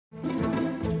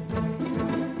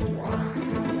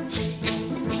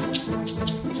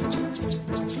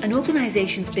An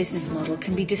organization's business model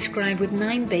can be described with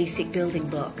 9 basic building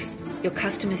blocks: your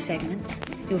customer segments,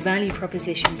 your value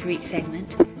proposition for each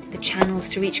segment, the channels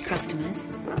to reach customers,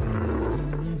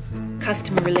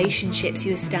 customer relationships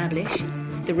you establish,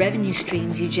 the revenue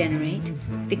streams you generate,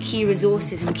 the key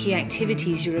resources and key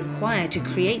activities you require to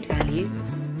create value,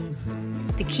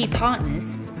 the key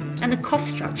partners, and the cost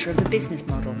structure of the business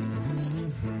model.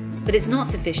 But it's not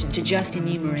sufficient to just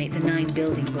enumerate the 9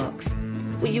 building blocks.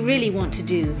 What you really want to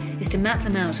do is to map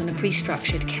them out on a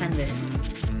pre-structured canvas.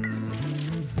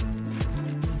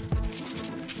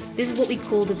 This is what we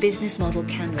call the business model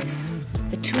canvas,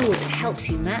 a tool that helps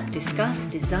you map, discuss,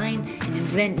 design, and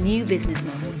invent new business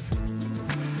models.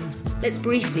 Let's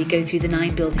briefly go through the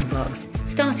 9 building blocks,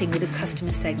 starting with the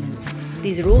customer segments.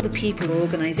 These are all the people or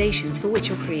organizations for which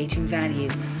you're creating value.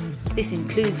 This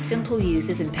includes simple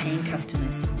users and paying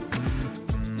customers.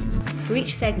 For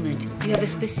each segment, you have a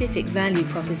specific value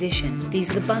proposition.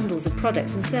 These are the bundles of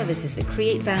products and services that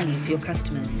create value for your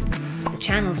customers. The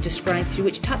channels describe through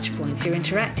which touchpoints you're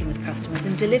interacting with customers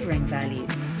and delivering value.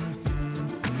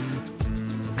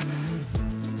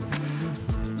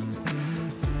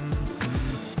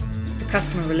 The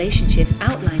customer relationships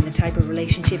outline the type of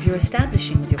relationship you're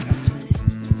establishing with your customers.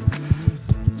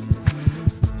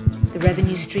 The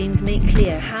revenue streams make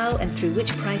clear how and through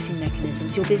which pricing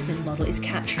mechanisms your business model is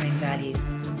capturing value.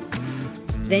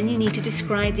 Then you need to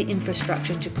describe the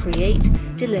infrastructure to create,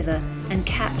 deliver, and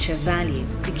capture value.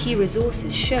 The key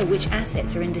resources show which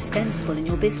assets are indispensable in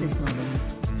your business model.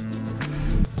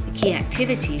 The key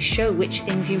activities show which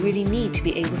things you really need to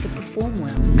be able to perform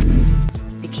well.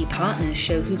 The key partners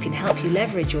show who can help you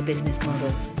leverage your business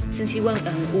model, since you won't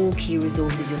own all key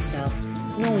resources yourself,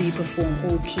 nor you perform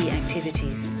all key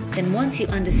activities. Then once you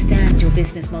understand your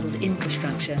business model's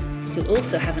infrastructure, you'll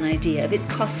also have an idea of its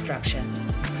cost structure.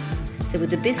 So with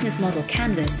the business model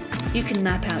canvas, you can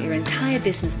map out your entire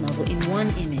business model in one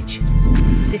image.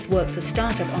 This works for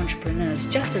startup entrepreneurs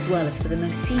just as well as for the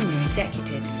most senior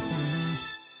executives.